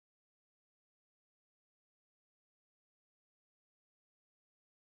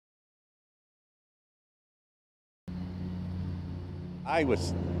I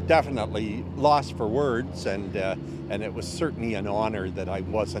was definitely lost for words, and it was certainly an honor that I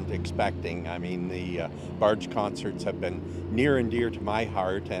wasn't expecting. I mean, the barge concerts have been near and dear to my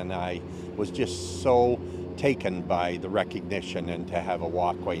heart, and I was just so taken by the recognition and to have a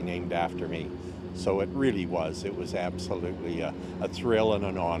walkway named after me. So it really was. It was absolutely a thrill and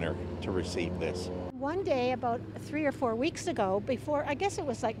an honor to receive this. One day, about 3 or 4 weeks ago, before I guess it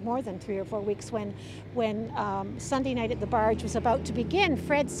was like more than 3 or 4 weeks, when Sunday night at the barge was about to begin,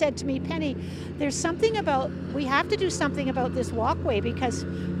 Fred said to me, "Penny, there's something about we have to do something about this walkway because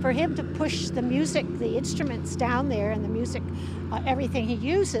for him to push the music, the instruments down there, and the music, everything he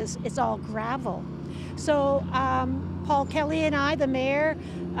uses, it's all gravel." So Paul Kelly and I, the mayor,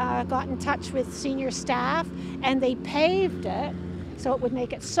 got in touch with senior staff, and they paved it so it would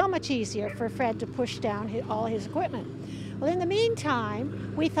make it so much easier for Fred to push down all his equipment. Well, in the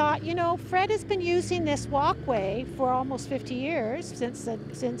meantime, we thought, Fred has been using this walkway for almost 50 years since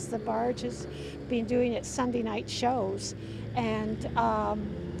the barge has been doing its Sunday night shows, and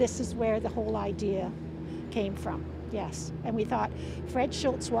this is where the whole idea came from. Yes, and we thought, Fred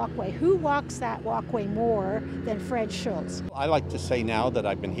Schulz walkway. Who walks that walkway more than Fred Schulz? I like to say now that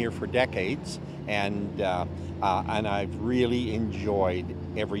I've been here for decades, and I've really enjoyed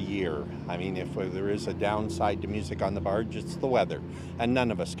every year. I mean, if there is a downside to music on the barge, it's the weather, and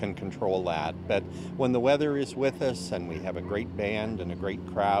none of us can control that. But when the weather is with us and we have a great band and a great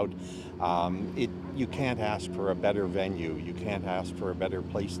crowd, you can't ask for a better venue. You can't ask for a better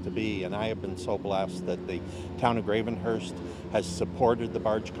place to be. And I have been so blessed that the town of Gravenhurst has supported the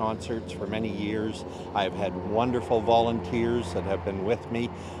barge concerts for many years. I've had wonderful volunteers that have been with me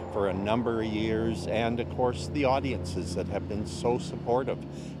for a number of years, and of course the audiences that have been so supportive.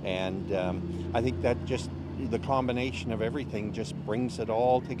 And I think that just the combination of everything just brings it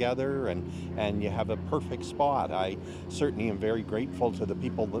all together, and you have a perfect spot. I certainly am very grateful to the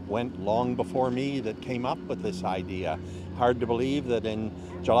people that went long before me that came up with this idea. Hard to believe that in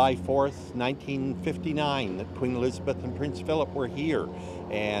July 4th, 1959, that Queen Elizabeth and Prince Philip were here.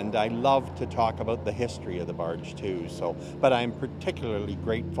 And I love to talk about the history of the barge too. But I'm particularly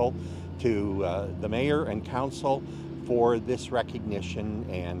grateful to the mayor and council for this recognition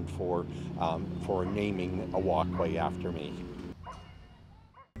and for naming a walkway after me.